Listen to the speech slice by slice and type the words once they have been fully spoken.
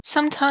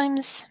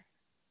Sometimes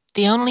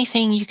the only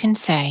thing you can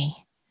say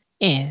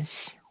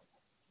is...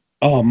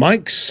 Our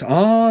mics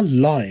are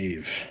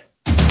live.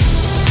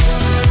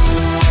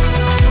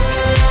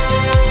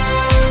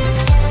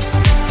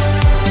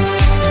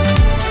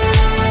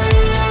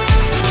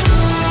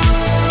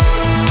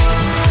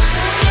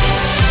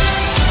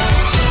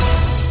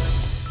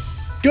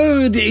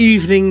 Good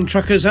evening,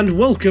 truckers, and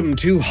welcome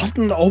to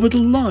Hutton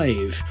Orbital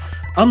Live.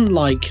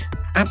 Unlike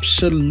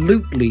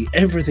absolutely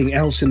everything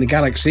else in the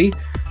galaxy,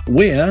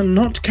 we're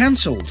not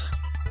cancelled.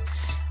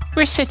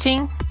 We're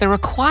sitting the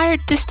required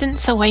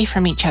distance away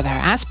from each other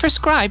as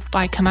prescribed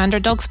by Commander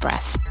Dog's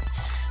Breath,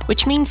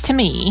 which means to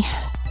me,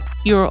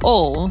 you're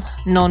all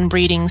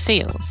non-breeding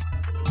seals.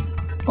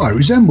 I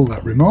resemble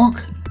that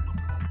remark.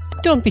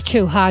 Don't be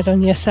too hard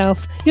on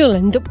yourself, you'll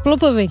end up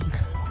blubbering.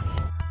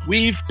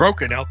 We've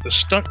broken out the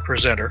stunt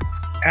presenter.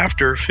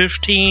 After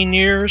 15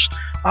 years,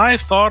 I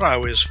thought I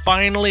was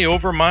finally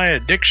over my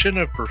addiction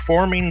of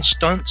performing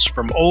stunts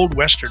from old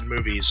Western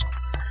movies.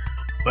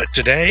 But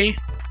today,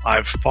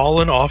 I've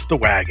fallen off the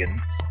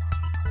wagon.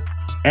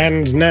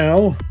 And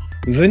now,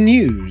 the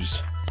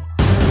news.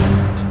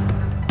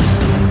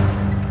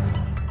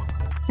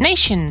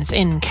 Nations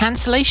in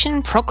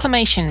cancellation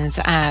proclamations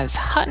as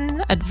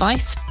Hutton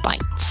Advice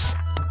bites.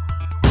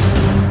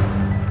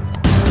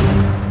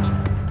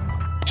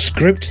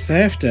 Script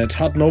theft at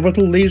Hutton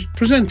Orbital leaves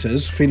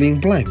presenters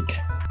feeling blank.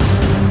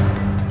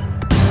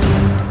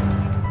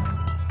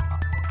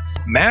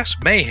 Mass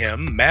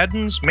mayhem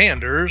maddens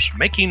Manders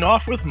making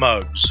off with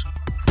mugs.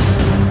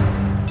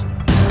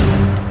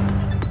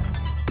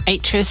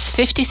 Atris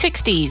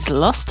 5060s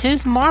lost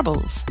his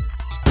marbles.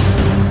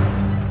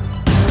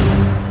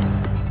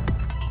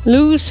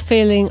 Lou's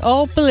feeling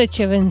all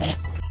belligerent.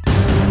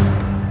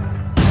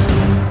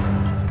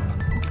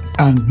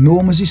 And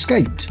Norm has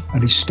escaped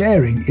and is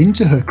staring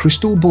into her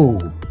crystal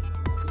ball.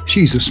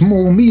 She's a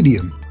small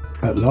medium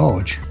at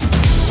large.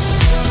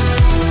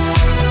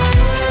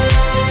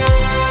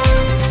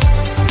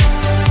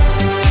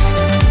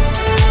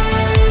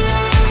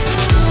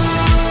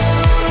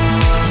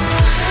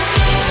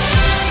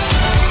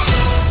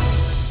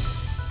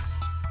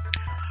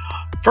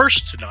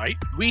 First tonight,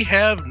 we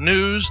have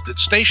news that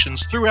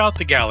stations throughout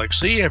the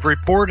galaxy have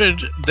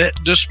reported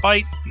that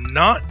despite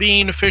not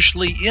being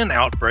officially in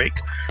outbreak,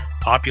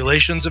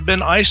 populations have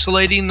been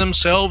isolating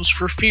themselves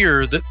for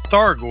fear that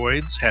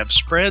Thargoids have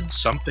spread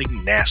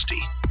something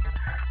nasty.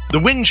 The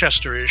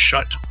Winchester is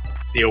shut.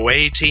 The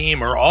away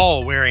team are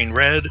all wearing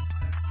red.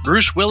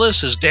 Bruce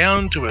Willis is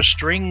down to a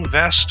string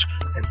vest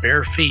and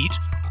bare feet.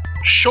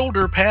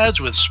 Shoulder pads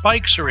with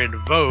spikes are in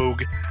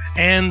vogue,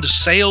 and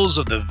sales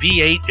of the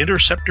V8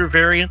 Interceptor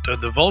variant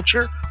of the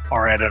Vulture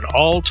are at an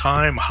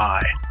all-time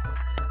high.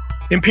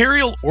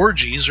 Imperial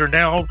orgies are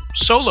now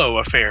solo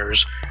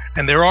affairs,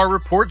 and there are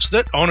reports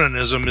that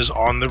onanism is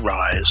on the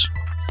rise.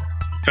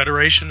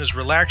 Federation has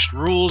relaxed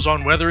rules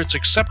on whether it's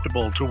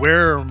acceptable to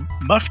wear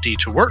mufti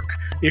to work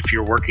if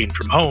you're working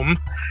from home,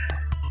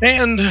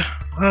 and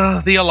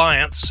the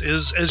Alliance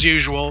is, as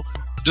usual,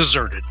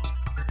 deserted.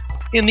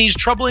 In these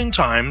troubling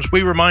times,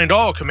 we remind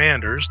all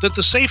commanders that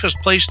the safest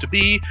place to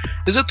be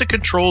is at the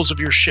controls of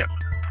your ship,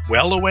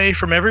 well away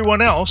from everyone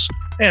else,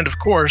 and of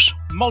course,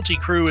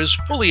 multi-crew is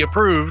fully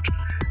approved,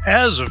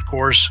 as of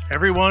course,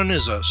 everyone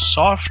is a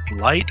soft,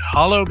 light,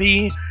 hollow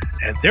bee,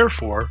 and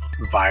therefore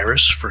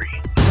virus-free.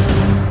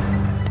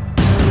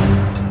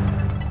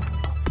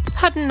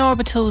 Hutton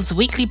Orbital's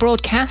weekly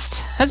broadcast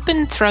has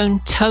been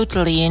thrown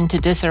totally into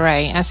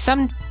disarray as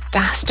some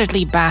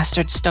dastardly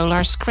bastard stole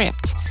our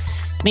script,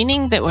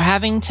 meaning that we're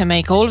having to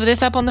make all of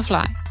this up on the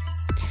fly.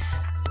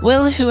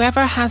 Will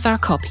whoever has our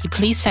copy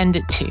please send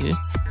it to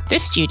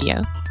this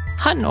studio,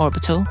 Hutton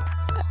Orbital,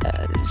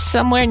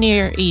 somewhere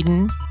near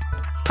Eden,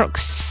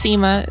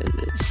 Proxima,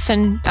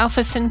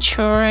 Alpha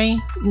Centauri,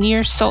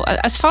 near Sol,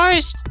 as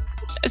fast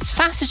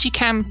as you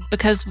can,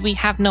 because we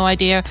have no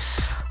idea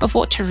of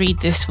what to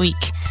read this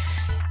week.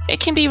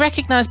 It can be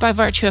recognized by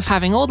virtue of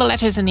having all the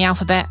letters in the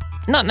alphabet,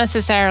 not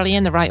necessarily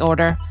in the right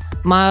order,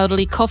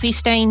 mildly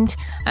coffee-stained,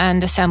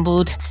 and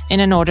assembled in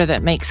an order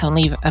that makes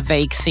only a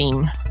vague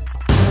theme.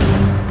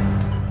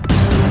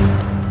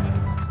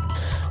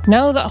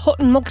 Now that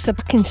Hutton mugs are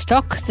back in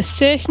stock, the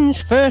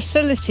station's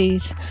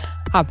facilities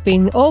have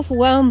been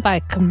overwhelmed by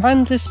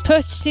commanders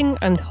purchasing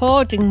and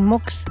hoarding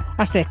mugs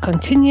as they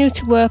continue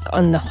to work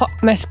on the hot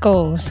mess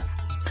goals.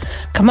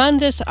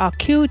 Commanders are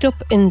queued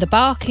up in the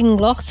barking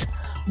lot,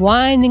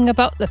 whining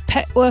about the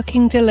pet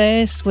working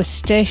delays with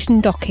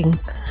station docking.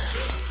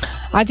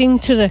 Adding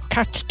to the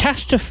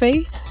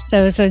catastrophe,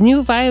 there is a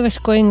new virus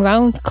going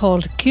round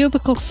called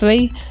Cubicle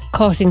 3,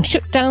 causing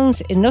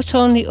shutdowns in not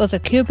only other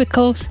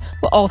cubicles,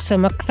 but also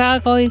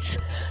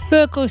McThargoids,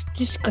 Virgo's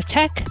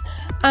discotheque,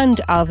 and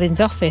Alvin's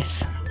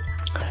office.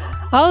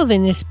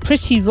 Alvin is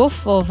pretty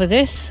rough over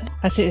this,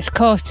 as it has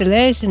caused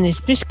delays in his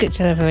biscuit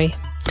delivery.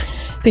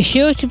 Be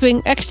sure to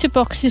bring extra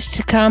boxes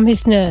to calm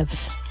his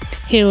nerves.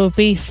 He will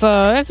be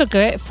forever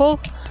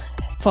grateful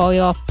for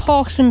your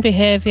awesome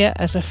behaviour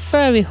as a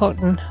furry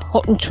Hutton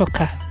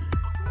trucker.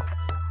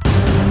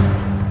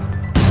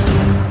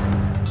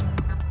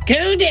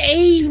 Good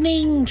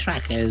evening,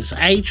 truckers.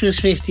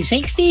 Atris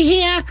 5060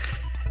 here.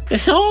 The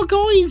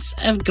Thargoids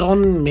have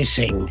gone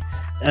missing,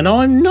 and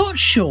I'm not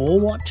sure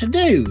what to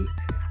do.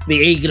 The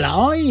Eagle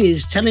Eye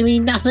is telling me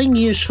nothing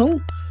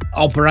useful.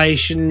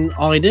 Operation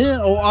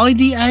IDA or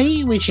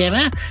IDA,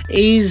 whichever,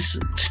 is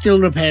still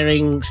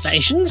repairing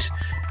stations.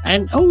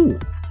 And,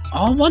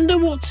 I wonder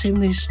what's in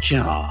this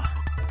jar.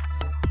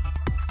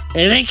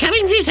 They're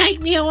coming to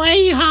take me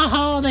away, ha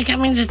ha, they're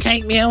coming to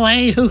take me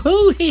away, hoo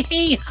hoo, hee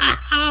hee, ha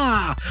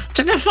ha,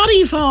 to the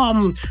funny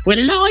farm,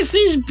 where life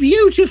is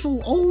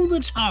beautiful all the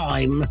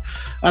time.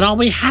 And I'll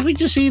be happy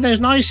to see those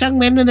nice young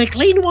men in their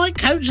clean white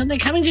coats, and they're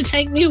coming to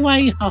take me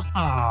away, ha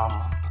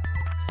ha.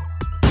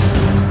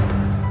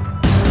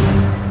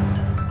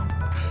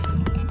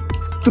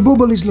 The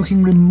bubble is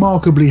looking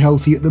remarkably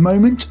healthy at the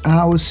moment.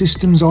 Our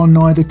systems are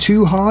neither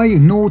too high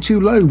nor too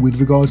low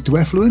with regards to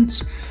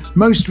effluence.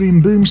 Most are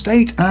in boom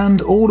state,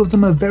 and all of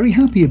them are very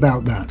happy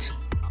about that.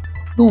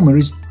 Norma,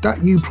 is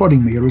that you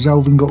prodding me, or has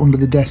Alvin got under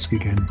the desk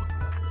again?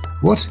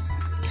 What?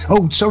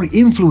 Oh, sorry,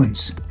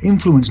 influence.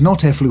 Influence,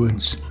 not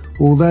effluence.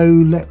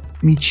 Although, let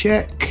me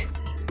check.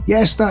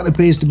 Yes, that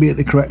appears to be at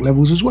the correct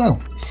levels as well.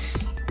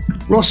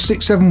 Ross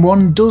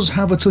 671 does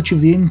have a touch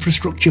of the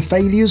infrastructure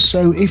failures,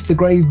 so if the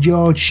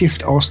graveyard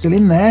shift are still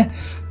in there,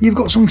 you've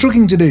got some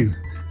trucking to do.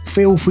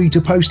 Feel free to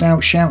post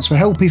out shouts for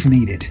help if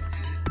needed.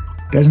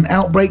 There's an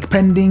outbreak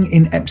pending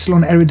in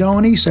Epsilon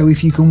Eridani, so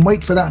if you can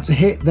wait for that to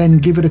hit, then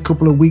give it a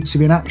couple of weeks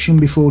of inaction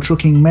before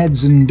trucking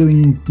meds and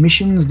doing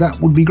missions, that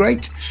would be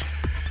great.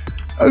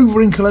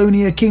 Over in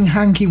Colonia, King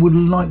Hanky would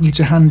like you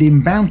to hand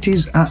in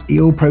bounties at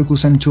Eol Procul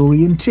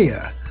Centurion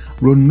Tier.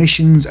 Run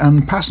missions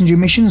and passenger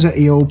missions at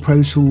Eol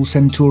Procul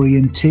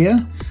Centurion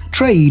Tier.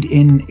 Trade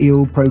in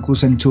Eol Procul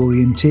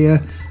Centurion Tier.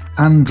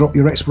 And drop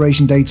your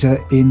exploration data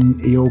in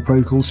Eol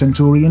Procul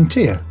Centurion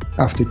Tier.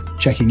 After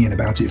checking in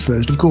about it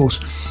first, of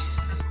course.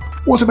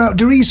 What about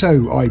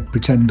Doriso? I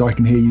pretend I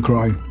can hear you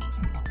cry.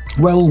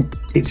 Well,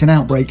 it's an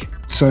outbreak,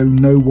 so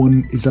no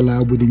one is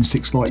allowed within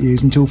 6 light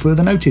years until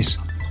further notice.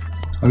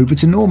 Over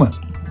to Norma.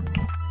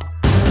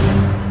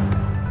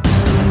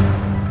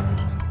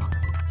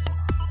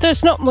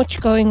 There's not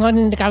much going on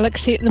in the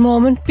galaxy at the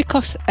moment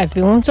because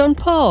everyone's on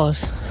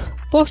pause.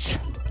 But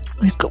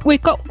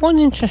we've got one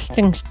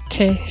interesting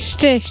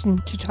station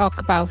to talk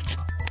about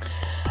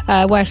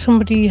where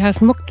somebody has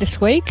mugged this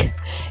week.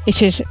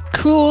 It is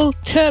Cruel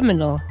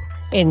Terminal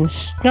in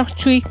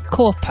Snottery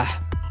Corpa.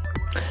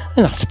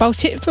 And that's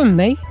about it from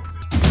me.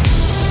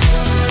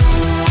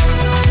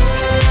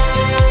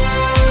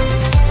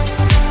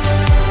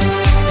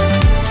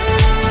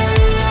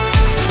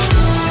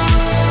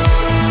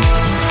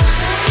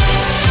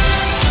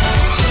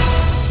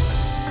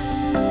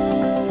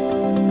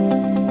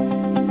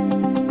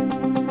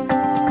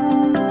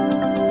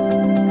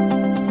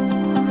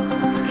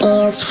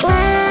 It's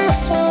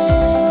Flossie.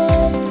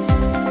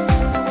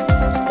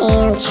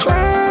 It's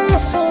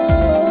Flossie.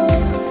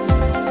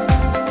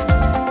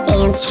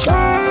 It's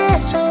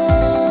Flossie.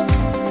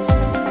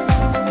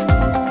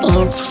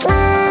 It's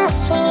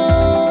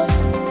Flossie.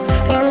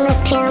 And the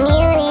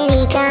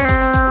community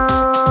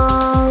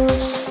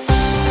goes.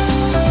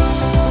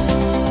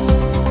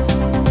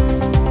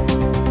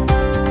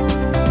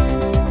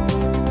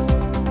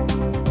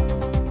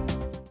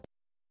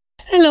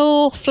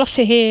 Hello,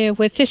 Flossie here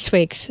with this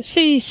week's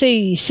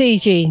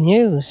CCCG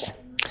News.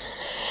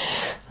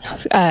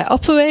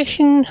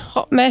 Operation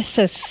Hot Mess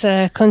has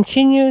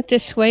continued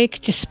this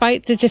week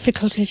despite the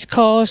difficulties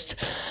caused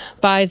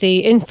by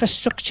the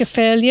infrastructure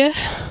failure.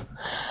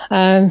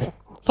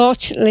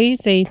 Fortunately,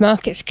 the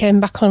markets came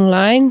back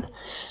online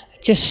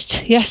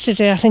just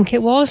yesterday, I think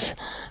it was,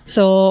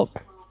 or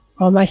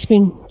it might have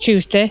been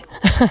Tuesday.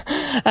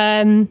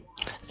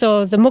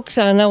 So the mugs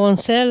are now on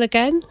sale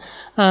again,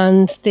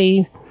 and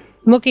the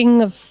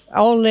mugging of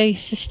all the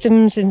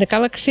systems in the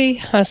galaxy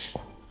has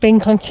been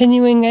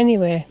continuing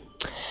anyway.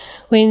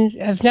 We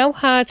have now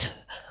had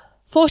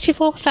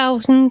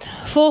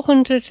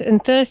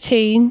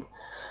 44,413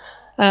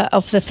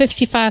 of the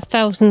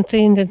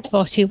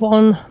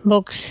 55,341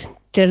 mugs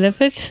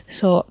delivered.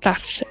 So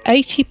that's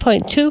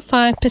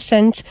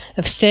 80.25%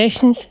 of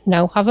stations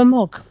now have a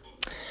mug.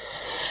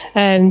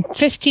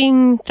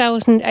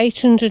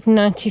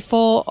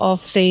 15,894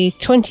 of the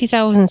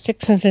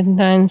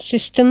 20,609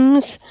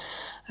 systems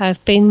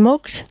have been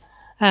mugged.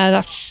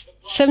 That's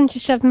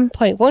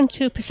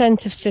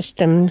 77.12% of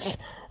systems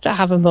that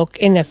have a mug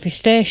in every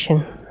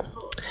station.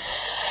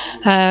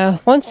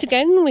 Once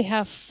again, we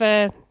have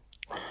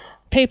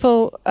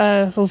people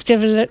who've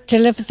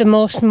delivered the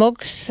most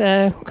mugs.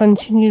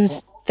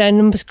 Their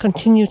numbers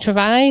continue to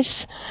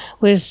rise,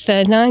 with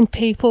 9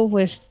 people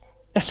with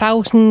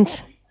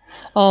 1,000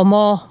 or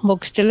more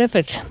mugs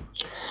delivered.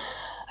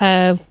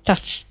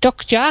 That's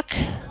Doc Jack,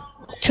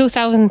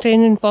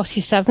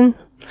 2,347.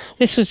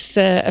 This was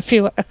a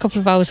couple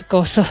of hours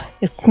ago, so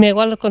it may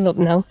well have gone up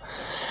now.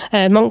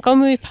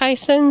 Montgomery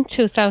Python,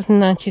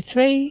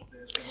 2,093.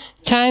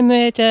 Time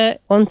Raider,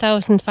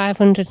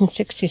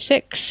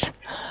 1,566.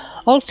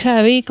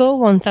 Alter Ego,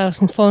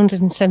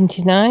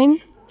 1,479.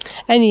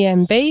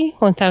 NEMB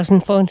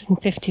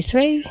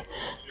 1453,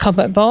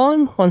 Comet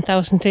Born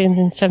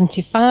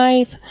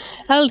 1375,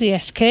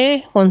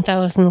 LDSK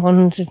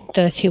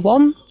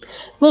 1131,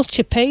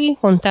 Vulture P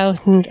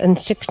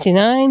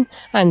 1069,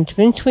 and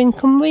Rincewind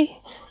Cymru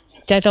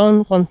dead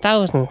on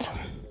 1000.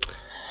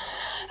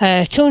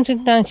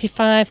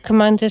 295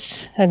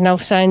 commanders are now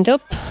signed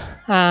up.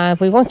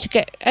 We want to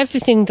get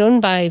everything done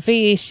by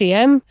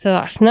VECM, so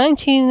that's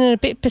 19 and a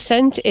bit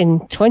 % in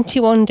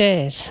 21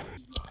 days.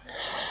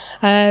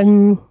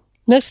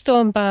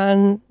 Millstone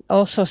Barn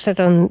also said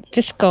on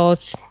Discord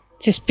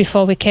just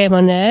before we came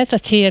on air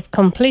that he had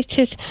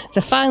completed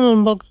the final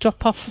mug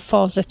drop-off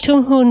for the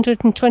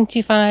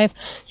 225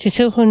 to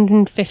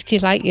 250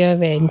 light-year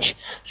range.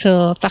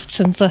 So that's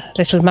another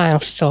little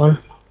milestone.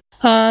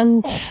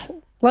 And,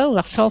 well,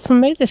 that's all from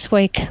me this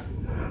week.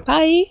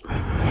 Bye.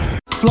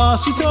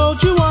 Flossie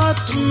told you what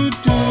to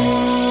do.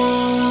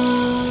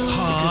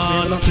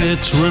 Hot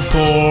Pits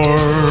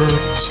Report.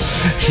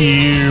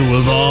 Here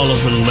with all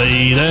of the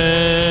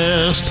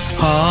latest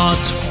Hot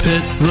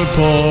Pit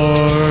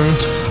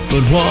Report.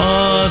 But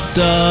what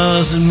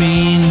does it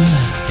mean?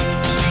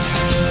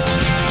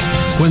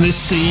 When they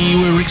say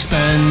we're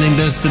expanding,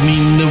 does that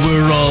mean that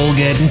we're all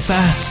getting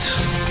fat?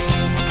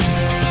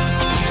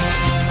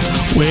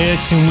 Where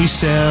can we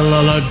sell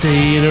all our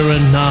data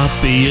and not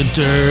be a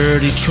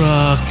dirty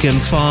truck and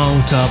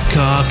fong top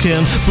cock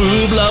and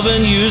boob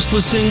loving,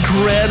 useless,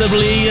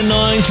 incredibly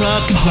annoying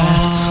truck and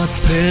Hot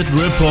Pit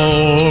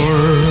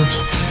Report.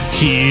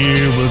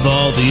 Here with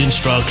all the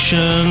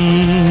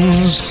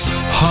instructions.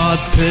 Hot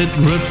Pit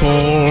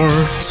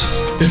Report.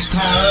 It's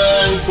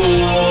time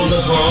for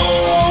the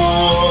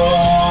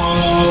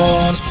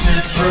Hot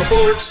Pit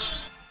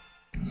Reports.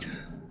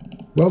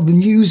 Well, the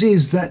news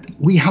is that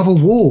we have a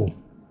war.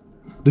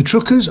 The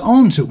truckers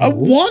aren't at war. A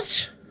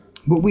what?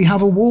 But we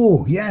have a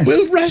war, yes.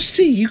 We're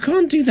rusty. You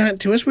can't do that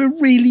to us. We're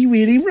really,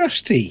 really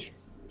rusty.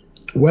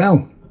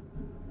 Well,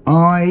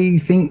 I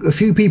think a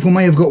few people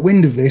may have got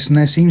wind of this, and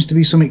there seems to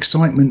be some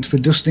excitement for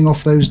dusting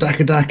off those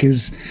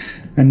Dakadakas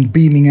and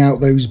beaming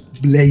out those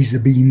laser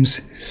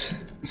beams.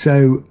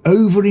 So,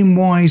 over in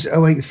WISE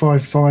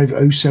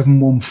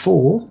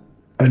 08550714,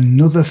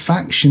 another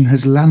faction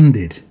has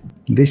landed.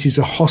 This is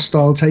a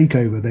hostile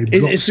takeover. They've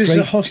dropped Is this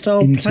straight a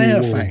hostile into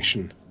player war.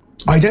 faction?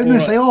 I don't know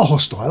if they are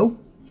hostile,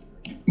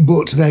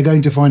 but they're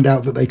going to find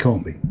out that they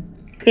can't be.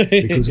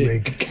 Because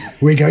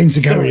we're going to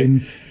go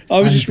in. I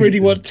was and just beat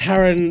reading them. what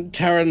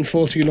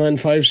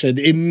Taran4295 said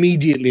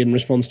immediately in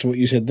response to what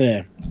you said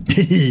there.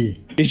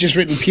 He's just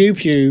written pew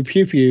pew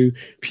pew pew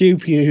pew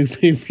pew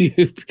pew pew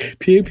pew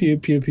pew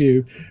pew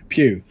pew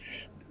pew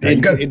There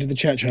you go. into the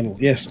chat channel.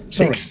 Yes,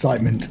 sorry.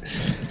 Excitement.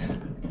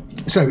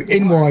 So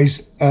in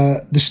WISE,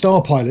 the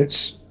Star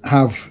Pilots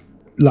have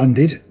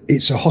landed.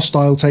 It's a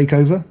hostile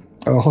takeover,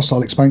 or a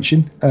hostile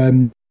expansion.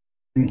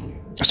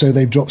 So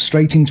they've dropped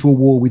straight into a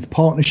war with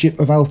Partnership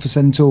of Alpha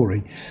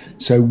Centauri.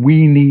 So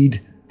we need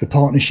the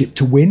Partnership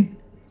to win.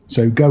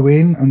 So go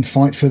in and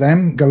fight for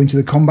them. Go into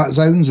the combat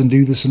zones and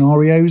do the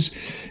scenarios.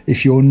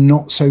 If you're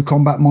not so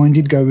combat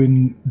minded, go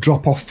and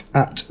drop off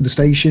at the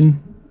station,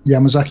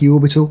 Yamazaki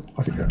Orbital.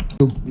 I think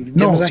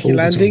Yamazaki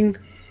landing,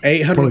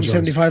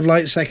 875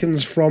 light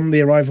seconds from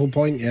the arrival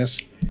point.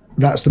 Yes,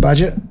 that's the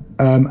budget.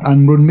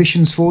 And run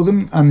missions for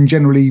them and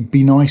generally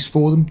be nice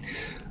for them.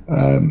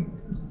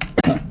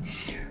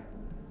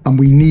 And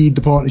we need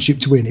the Partnership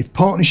to win. If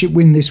Partnership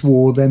win this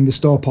war, then the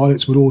Star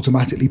Pilots would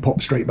automatically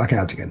pop straight back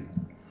out again.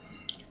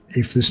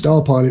 If the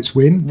Star Pilots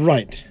win,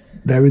 right,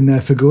 they're in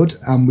there for good,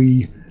 and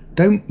we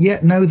don't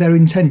yet know their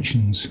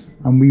intentions.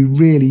 And we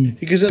really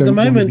because at don't the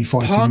want to moment be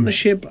fighting.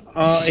 Partnership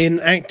are in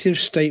active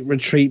state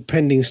retreat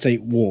pending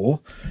state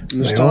war, and the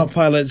They Star are.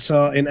 Pilots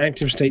are in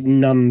active state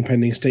none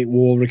pending state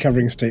war,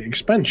 recovering state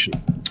expansion.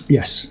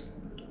 Yes,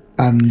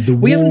 and the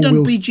We war haven't done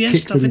will BGS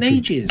kick stuff the in retreat.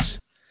 ages.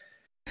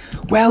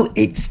 Well,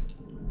 it's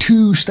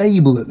too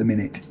stable at the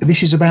minute.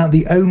 This is about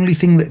the only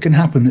thing that can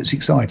happen that's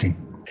exciting.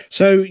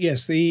 So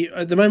yes,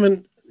 at the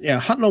moment,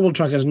 Hut Noble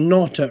Truckers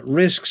not at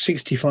risk,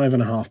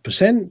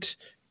 65.5%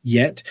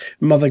 yet.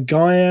 Mother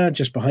Gaia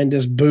just behind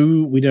us.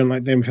 Boo, we don't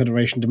like them.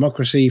 Federation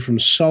Democracy from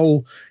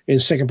Seoul in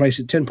second place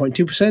at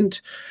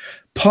 10.2%.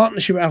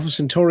 Partnership Alpha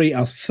Centauri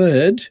are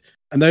third,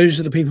 and those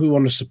are the people we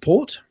want to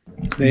support.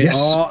 They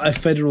Yes. are a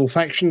federal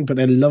faction, but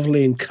they're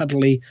lovely and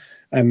cuddly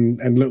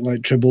and look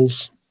like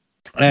tribbles.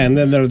 And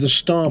then there are the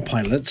Star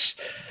Pilots.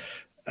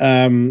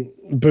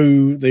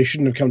 Boo, they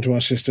shouldn't have come to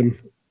our system.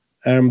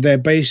 They're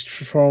based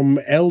from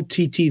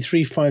LTT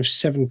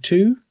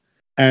 3572,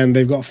 and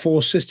they've got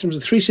 3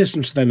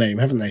 systems to their name,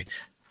 haven't they?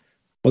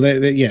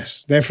 Well,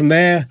 yes, they're from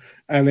there,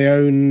 and they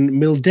own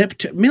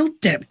Mildeptu.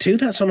 Mildeptu,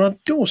 that's on our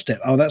doorstep.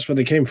 Oh, that's where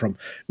they came from.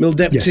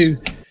 Mildeptu,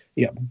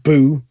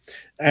 Boo,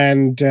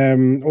 and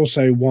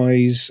also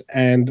Wise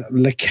and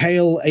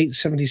Lacale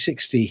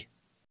 87060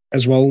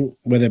 as well,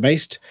 where they're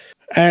based.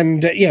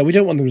 And we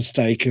don't want them to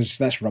stay because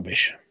that's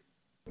rubbish.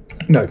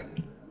 No.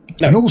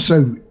 And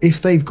also,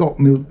 if they've come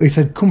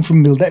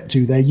from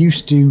Mildeptu, they're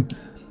used to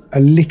a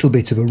little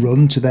bit of a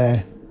run to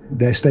their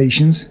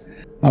stations.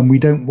 And we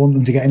don't want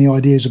them to get any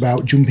ideas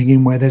about jumping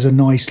in where there's a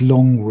nice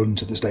long run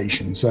to the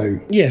station. So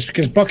Yes,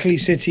 because Buckley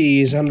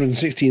City is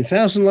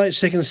 116,000 light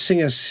seconds,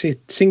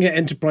 Singer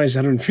Enterprise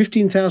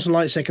 115,000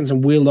 light seconds,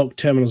 and Wheelock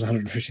Terminal's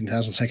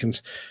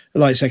 115,000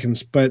 light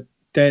seconds. But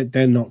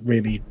they're not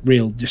really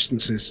real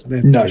distances.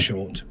 They're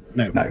short.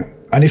 No.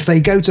 And if they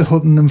go to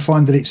Hutton and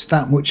find that it's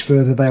that much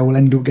further, they will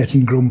end up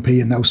getting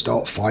grumpy and they'll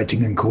start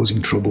fighting and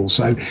causing trouble.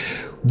 So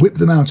whip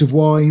them out of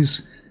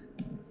Wise.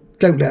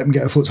 Don't let them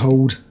get a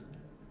foothold.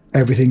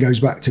 Everything goes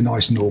back to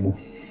nice normal.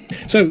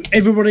 So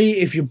everybody,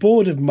 if you're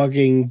bored of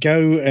mugging,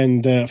 go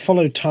and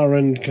follow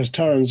Taran, because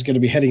Taran's going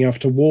to be heading off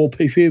to war.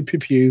 Pew pew pew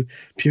pew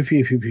pew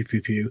pew pew pew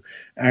pew pew,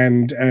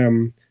 and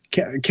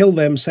kill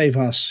them, save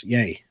us.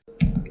 Yay!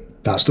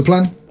 That's the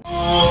plan.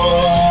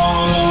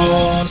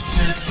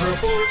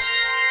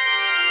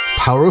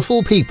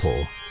 Powerful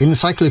People.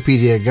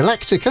 Encyclopedia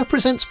Galactica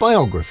presents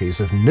biographies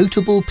of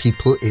notable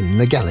people in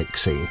the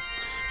galaxy.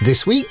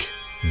 This week,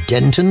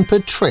 Denton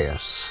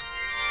Patreus.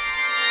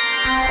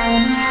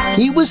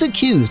 He was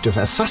accused of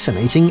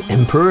assassinating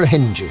Emperor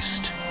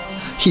Hengist.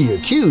 He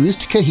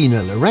accused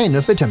Kahina Loren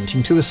of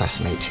attempting to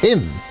assassinate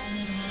him.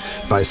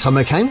 By some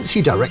accounts,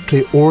 he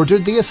directly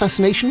ordered the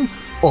assassination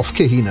of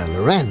Kahina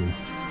Loren.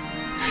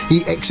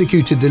 He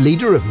executed the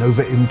leader of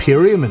Nova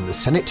Imperium in the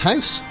Senate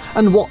House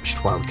and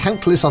watched while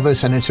countless other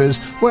senators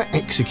were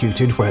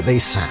executed where they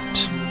sat.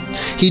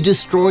 He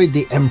destroyed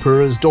the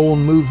Emperor's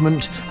Dawn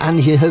movement, and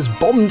he has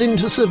bombed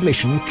into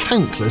submission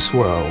countless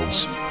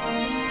worlds.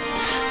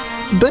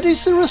 But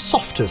is there a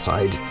softer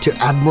side to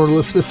Admiral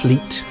of the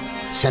Fleet,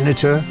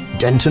 Senator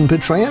Denton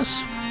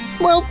Patreus?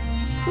 Well,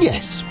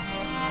 yes.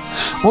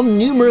 On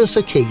numerous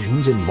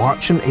occasions in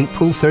March and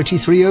April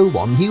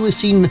 3301, he was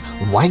seen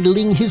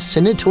waggling his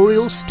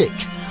senatorial stick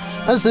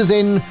as the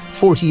then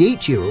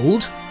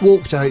 48-year-old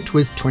walked out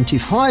with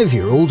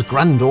 25-year-old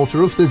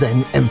granddaughter of the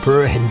then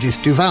Emperor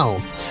Hengist Duval,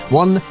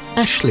 one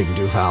Aisling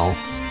Duval.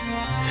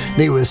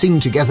 They were seen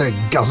together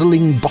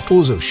guzzling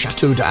bottles of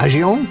Chateau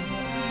d'Agion,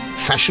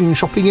 fashion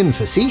shopping in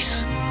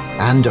Fassis,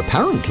 and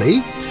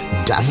apparently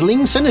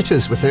dazzling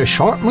senators with their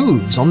sharp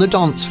moves on the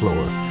dance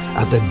floor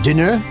at the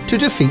dinner to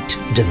defeat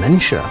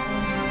dementia.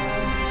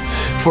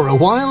 For a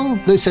while,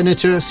 the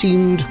senator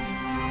seemed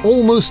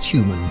almost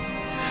human,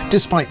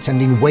 despite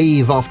sending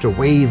wave after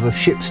wave of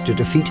ships to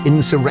defeat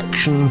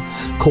insurrection,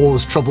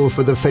 cause trouble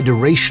for the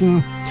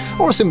Federation,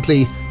 or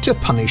simply to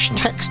punish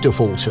tax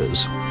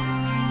defaulters.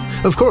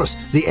 Of course,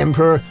 the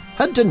Emperor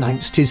had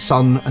denounced his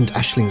son and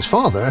Aisling's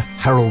father,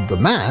 Harold the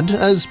Mad,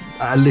 as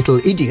a little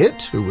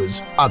idiot who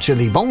was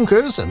utterly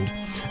bonkers and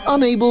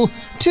unable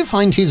to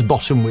find his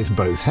bottom with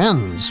both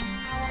hands,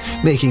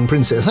 making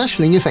Princess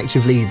Aisling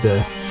effectively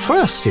the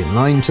first in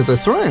line to the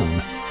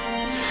throne.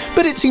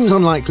 But it seems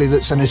unlikely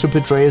that Senator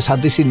Patreus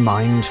had this in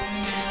mind.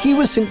 He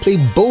was simply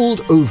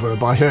bowled over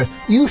by her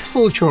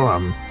youthful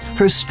charm,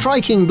 her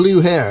striking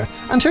blue hair,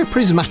 and her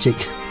prismatic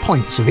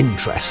points of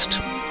interest.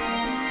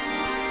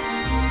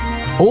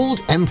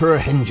 Old Emperor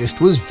Hengist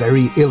was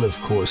very ill, of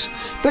course,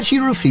 but he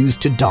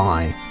refused to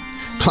die,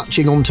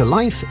 clutching on to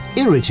life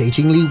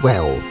irritatingly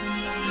well.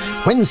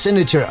 When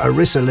Senator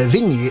Arissa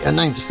Lavigny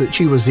announced that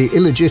she was the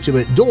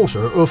illegitimate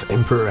daughter of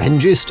Emperor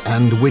Hengist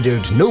and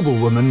widowed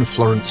noblewoman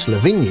Florence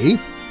Lavigny,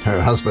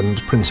 her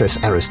husband Princess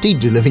Aristide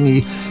de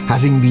Lavigny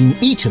having been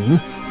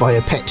eaten by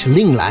a pet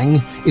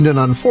Ling-Lang in an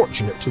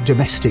unfortunate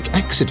domestic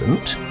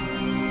accident,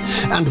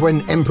 and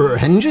when Emperor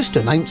Hengist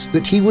announced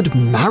that he would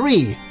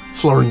marry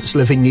Florence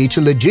Lavigny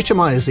to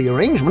legitimise the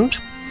arrangement,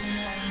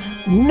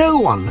 no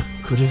one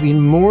could have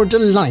been more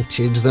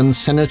delighted than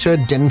Senator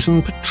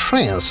Denton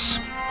Patreus,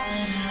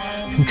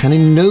 who can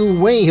in no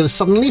way have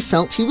suddenly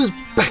felt he was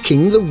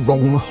backing the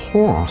wrong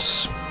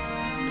horse.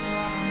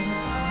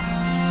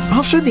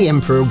 After the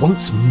Emperor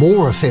once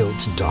more failed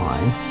to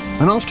die,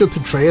 and after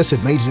Patreus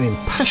had made an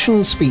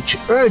impassioned speech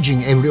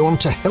urging everyone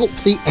to help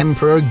the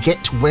Emperor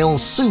get well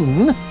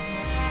soon,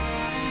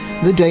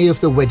 the day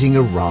of the wedding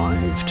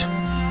arrived.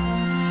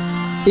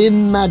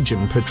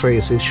 Imagine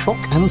Patreus's shock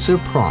and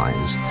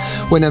surprise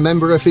when a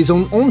member of his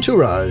own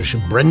entourage,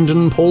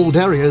 Brendan Paul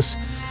Darius,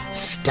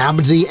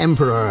 stabbed the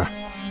Emperor,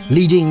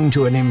 leading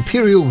to an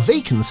imperial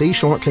vacancy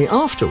shortly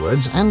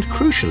afterwards and,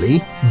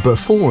 crucially,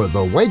 before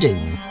the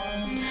wedding.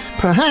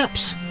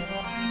 Perhaps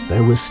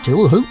there was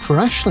still hope for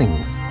Aisling.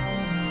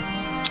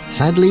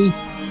 Sadly,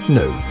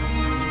 no.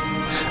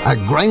 A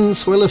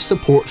groundswell of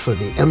support for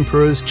the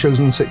Emperor's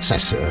chosen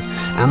successor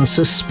and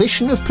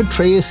suspicion of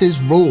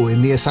Patreus's role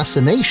in the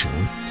assassination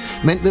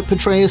meant that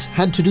Patreus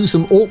had to do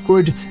some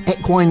awkward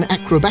equine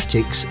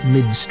acrobatics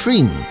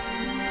midstream.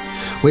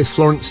 With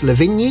Florence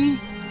Lavigny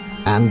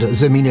and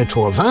Zemina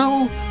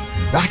Torval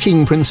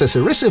backing Princess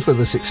Arissa for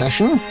the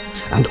succession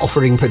and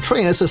offering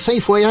Patreus a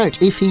safe way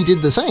out if he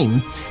did the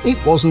same,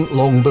 it wasn't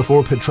long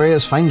before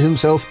Patreus found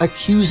himself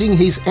accusing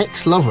his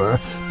ex-lover,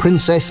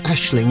 Princess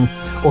Aisling,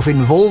 of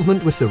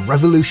involvement with the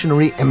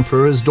revolutionary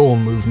Emperor's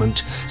Dawn movement,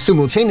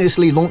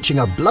 simultaneously launching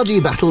a bloody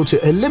battle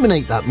to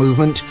eliminate that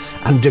movement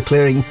and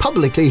declaring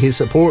publicly his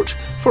support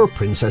for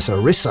Princess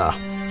Arissa.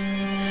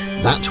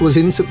 That was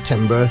in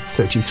September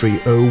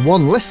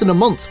 3301, less than a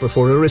month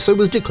before Orissa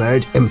was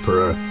declared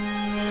emperor.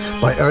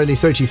 By early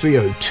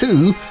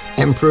 3302,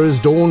 Emperor's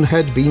Dawn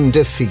had been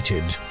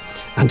defeated,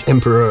 and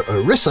Emperor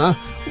Orissa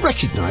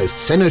recognised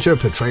Senator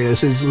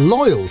Petreius's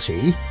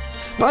loyalty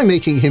by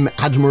making him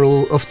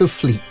Admiral of the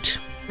Fleet.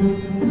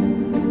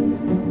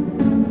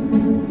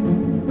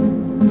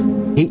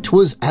 It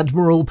was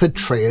Admiral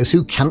Petreius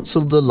who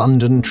cancelled the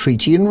London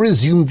Treaty and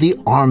resumed the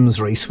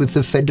arms race with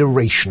the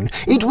Federation.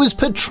 It was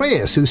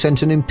Petreius who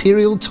sent an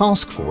Imperial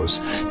task force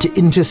to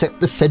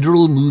intercept the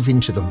Federal move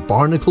into the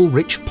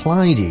barnacle-rich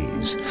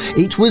Pleiades.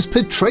 It was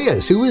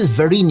Petreius who was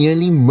very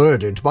nearly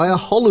murdered by a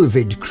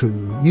holovid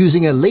crew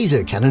using a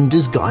laser cannon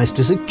disguised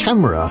as a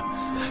camera,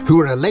 who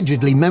were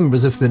allegedly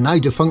members of the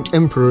now-defunct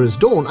Emperor's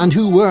Dawn and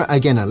who were,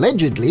 again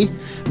allegedly,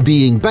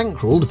 being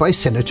bankrolled by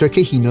Senator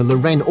Kahina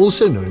Loren,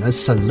 also known as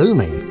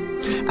Salome.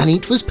 And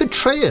it was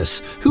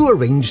Petreius who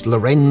arranged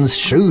Loren's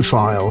show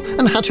trial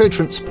and had her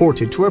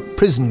transported to a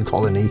prison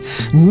colony,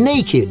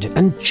 naked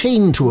and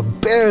chained to a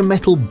bare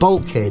metal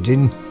bulkhead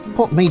in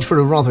what made for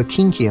a rather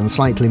kinky and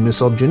slightly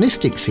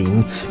misogynistic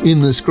scene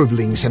in the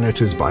scribbling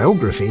senator's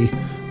biography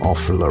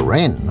of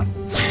Loren.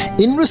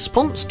 In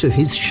response to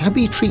his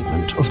shabby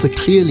treatment of the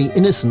clearly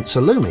innocent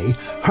Salome,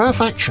 her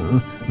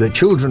faction, the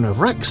Children of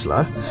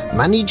Raxla,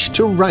 managed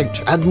to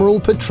rout Admiral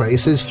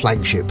Petreius's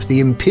flagship, the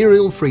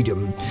Imperial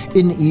Freedom,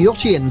 in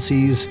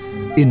Iotienses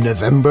in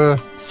November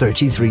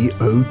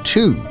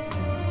 3302.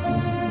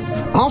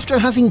 After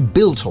having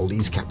built all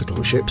these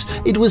capital ships,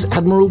 it was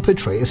Admiral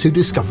Petreius who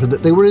discovered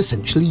that they were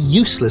essentially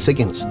useless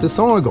against the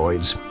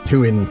Thargoids,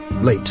 who in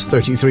late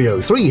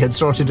 3303 had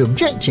started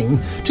objecting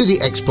to the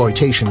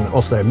exploitation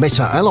of their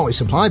meta-alloy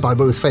supply by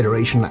both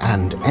Federation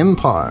and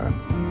Empire.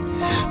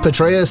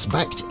 Petreius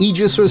backed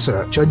Aegis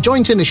Research, a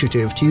joint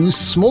initiative to use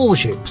small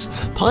ships,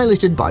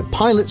 piloted by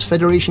Pilots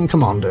Federation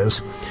commanders,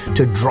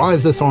 to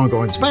drive the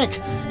Thargoids back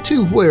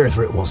to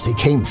wherever it was they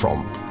came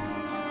from.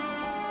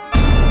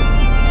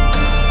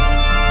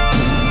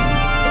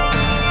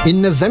 In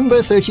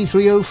November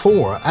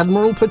 3304,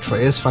 Admiral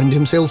Petreius found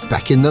himself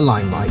back in the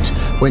limelight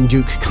when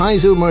Duke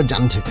Kaiso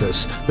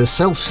Mordanticus, the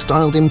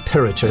self-styled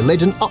Imperator,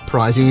 led an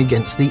uprising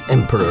against the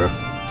Emperor.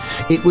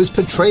 It was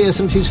Petreius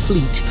and his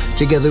fleet,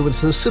 together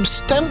with a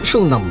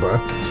substantial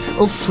number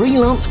of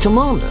freelance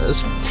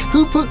commanders,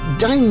 who put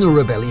down the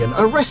rebellion,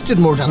 arrested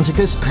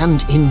Mordanticus,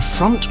 and in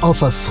front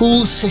of a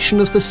full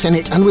session of the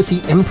Senate and with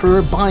the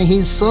Emperor by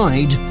his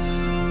side,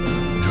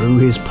 drew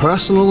his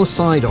personal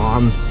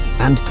sidearm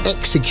and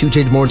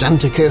executed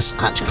Mordanticus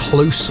at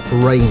close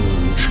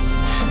range.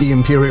 The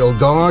Imperial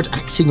Guard,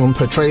 acting on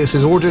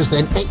Petreius's orders,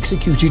 then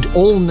executed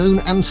all known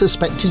and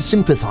suspected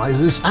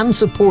sympathizers and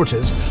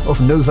supporters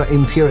of Nova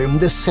Imperium.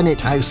 The Senate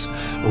House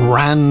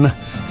ran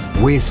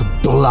with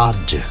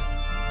blood.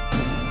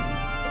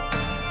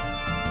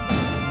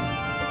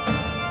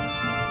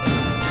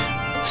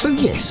 So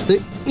yes, there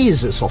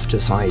is a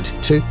softer side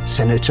to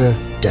Senator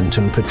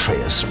Denton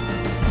Petreius,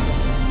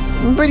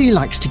 but he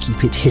likes to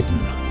keep it hidden.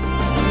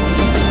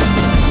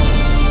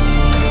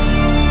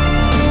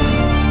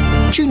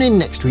 Tune in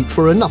next week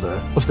for another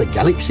of the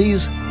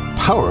galaxy's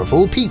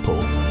powerful people.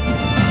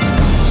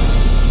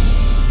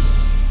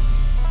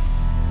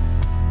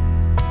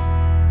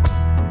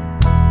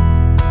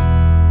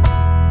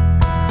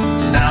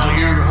 Now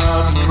you're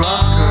a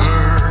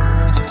trucker.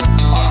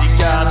 All you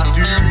gotta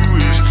do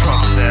is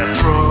truck that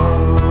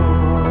truck.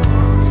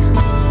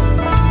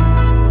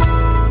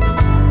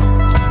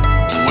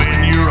 When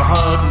you're a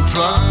hunting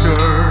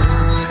trucker,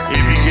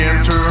 if you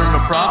can't turn a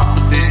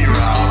profit, then you're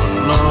out of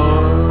luck.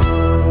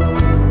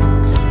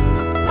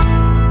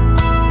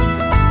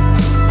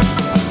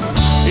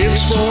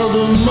 It's for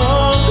the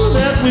mug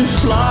that we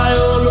fly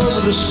all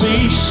over the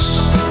space.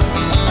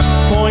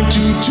 Point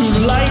to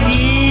light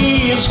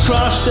years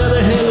crossed at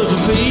a hell of a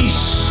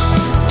pace.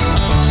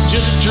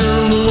 Just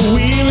turn the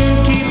wheel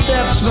and keep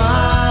that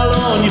smile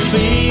on your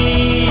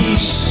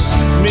face.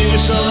 Maybe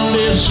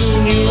someday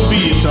soon you'll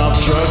be a top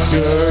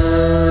trucker.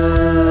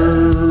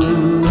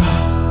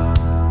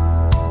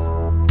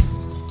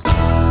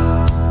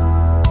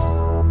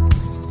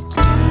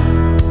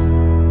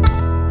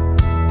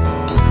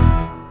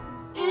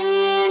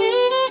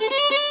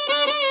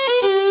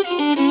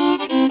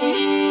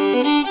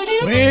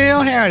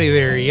 Well, howdy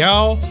there,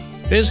 y'all.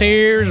 This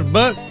here's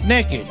Buck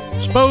Naked,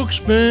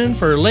 spokesman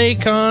for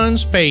Lakon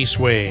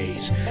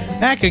Spaceways,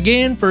 back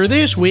again for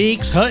this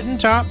week's Hutton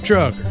Top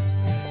Trucker.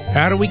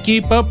 How do we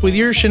keep up with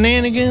your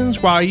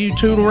shenanigans while you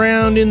tootle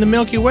around in the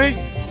Milky Way?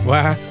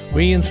 Why,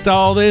 we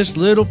install this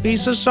little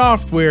piece of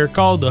software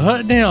called the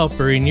Hutton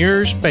Helper in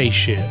your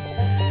spaceship.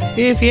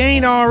 If you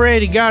ain't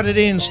already got it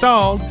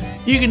installed,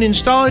 you can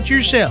install it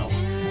yourself,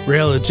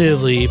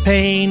 relatively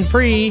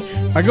pain-free,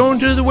 by going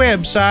to the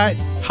website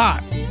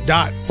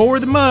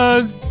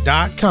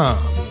hot.forthemug.com.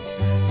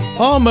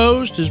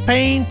 Almost as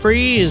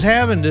pain-free as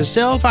having to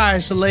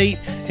self-isolate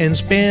and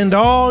spend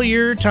all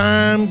your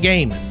time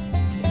gaming.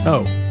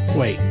 Oh,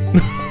 wait.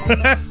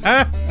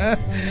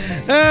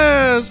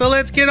 So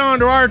let's get on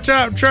to our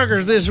top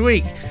truckers this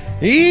week.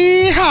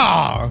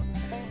 Yeehaw!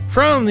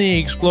 from the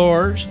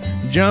explorers,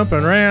 jumping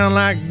around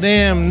like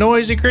them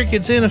noisy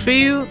crickets in a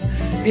field.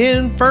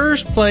 In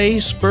first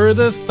place for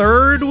the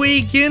third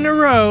week in a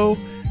row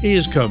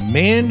is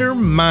Commander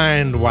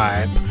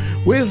Mindwipe,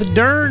 with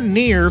darn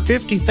near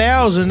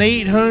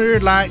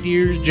 50,800 light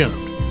years jumped.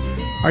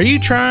 Are you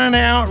trying to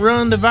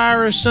outrun the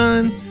virus,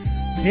 son?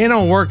 It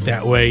don't work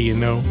that way, you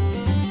know.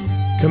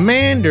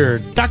 Commander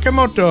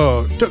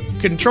Takamoto took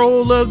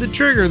control of the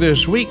trigger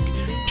this week,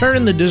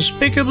 turning the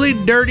despicably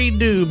dirty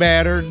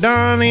do-batter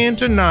Don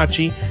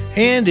Antonacci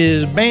and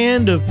his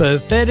band of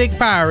pathetic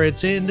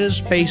pirates into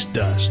space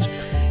dust.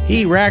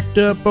 He racked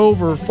up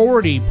over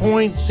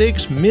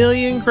 40.6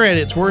 million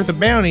credits worth of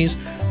bounties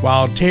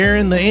while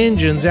tearing the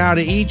engines out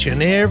of each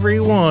and every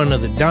one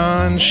of the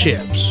Don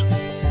ships.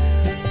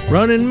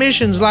 Running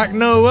missions like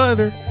no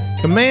other,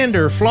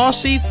 Commander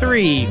Flossie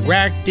 3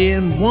 racked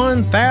in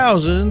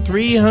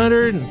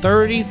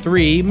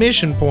 1,333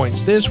 mission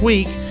points this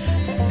week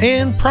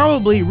and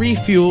probably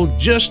refueled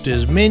just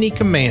as many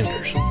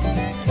commanders.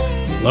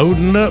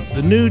 Loading up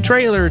the new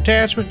trailer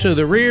attachment to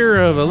the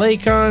rear of a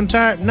Lakon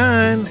Type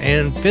 9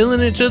 and filling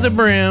it to the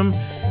brim,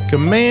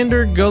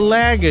 Commander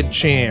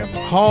Galagachamp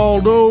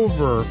hauled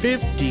over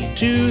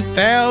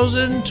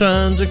 52,000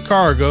 tons of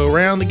cargo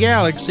around the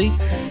galaxy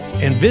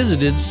and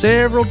visited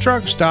several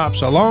truck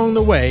stops along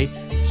the way,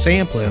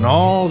 sampling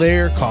all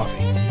their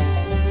coffee.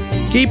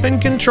 Keeping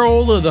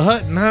control of the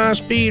Hutton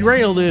high-speed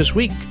rail this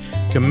week,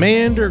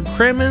 Commander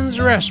Kremen's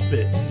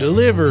Respite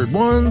delivered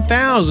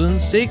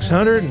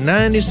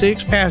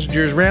 1,696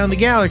 passengers around the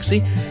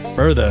galaxy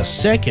for the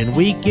second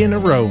week in a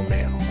row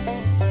now.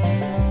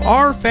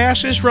 Our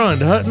fastest run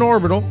to Hutton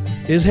Orbital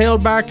is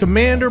held by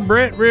Commander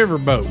Brett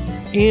Riverboat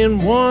in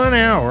 1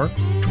 hour,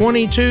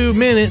 22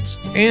 minutes,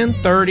 and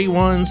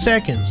 31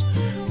 seconds.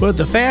 But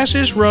the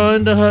fastest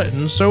run to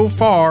Hutton so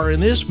far in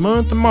this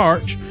month of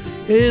March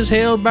is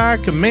held by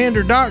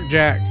Commander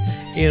Docjack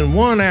in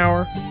 1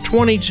 hour,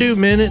 22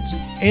 minutes,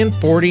 and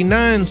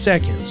 49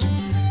 seconds.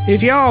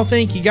 If y'all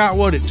think you got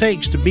what it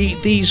takes to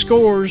beat these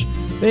scores,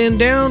 then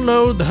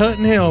download the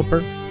Hutton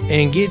Helper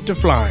and get to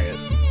flying.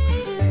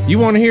 You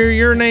want to hear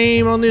your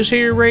name on this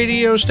here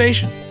radio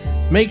station?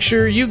 Make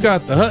sure you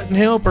got the Hutton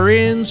Helper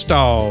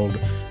installed.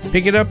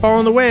 Pick it up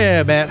on the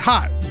web at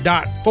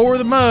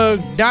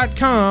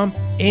hot.forthemug.com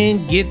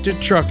and get to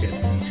trucking.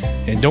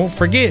 And don't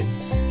forget,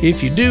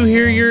 if you do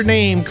hear your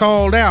name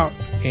called out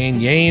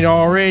and you ain't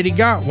already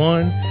got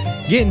one,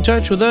 get in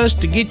touch with us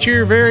to get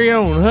your very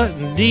own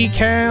Hutton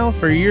decal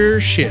for your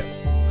ship.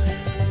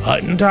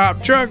 Hutton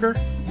Top Trucker,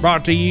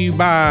 brought to you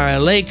by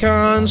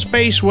Lakon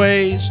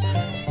Spaceways,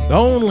 the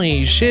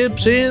only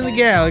ships in the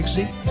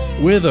galaxy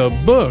with a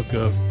book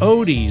of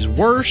Odie's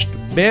worst,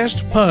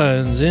 best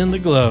puns in the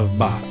glove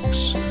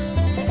box.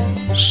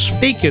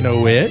 Speaking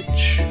of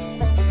which,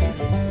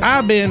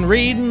 I've been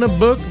reading a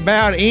book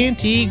about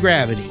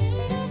anti-gravity.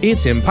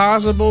 It's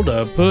impossible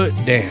to put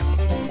down.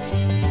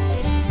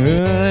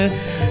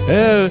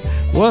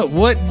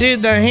 What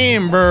did the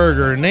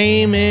hamburger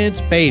name its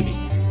baby?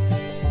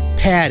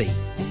 Patty.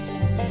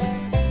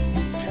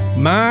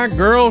 My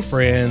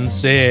girlfriend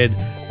said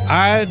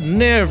I'd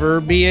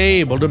never be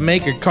able to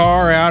make a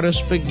car out of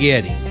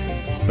spaghetti,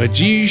 but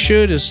you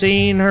should have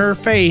seen her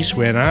face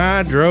when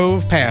I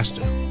drove past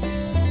her.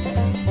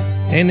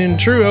 And in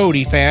true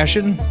Odie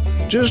fashion,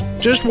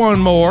 just one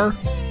more.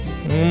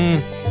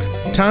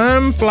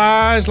 Time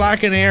flies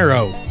like an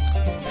arrow.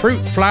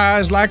 Fruit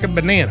flies like a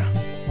banana.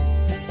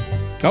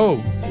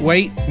 Oh,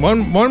 wait,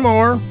 one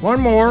more.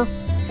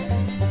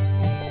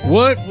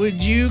 What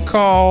would you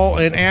call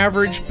an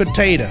average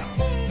potato?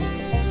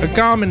 A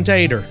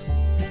commentator.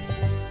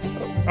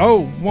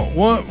 Oh,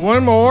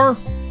 one more.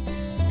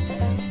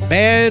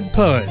 Bad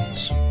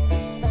puns.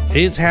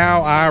 It's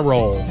how I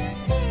roll.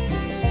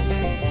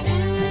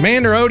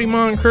 Commander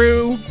Odie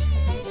crew,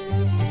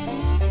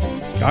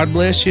 God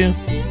bless you.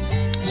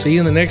 See you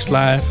in the next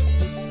live.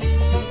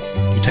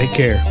 You take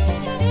care.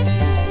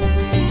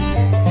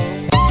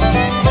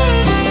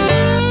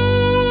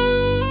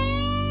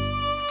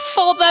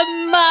 For the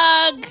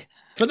mug!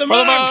 For the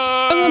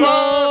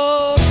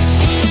mug!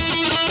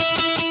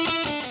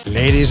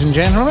 Ladies and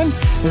gentlemen,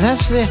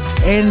 that's the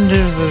end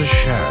of the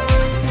show.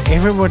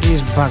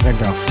 Everybody's buggered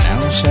off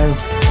now, so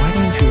why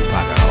don't you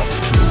bugger off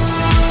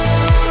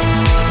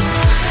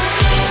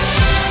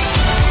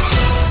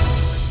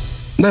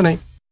too? No.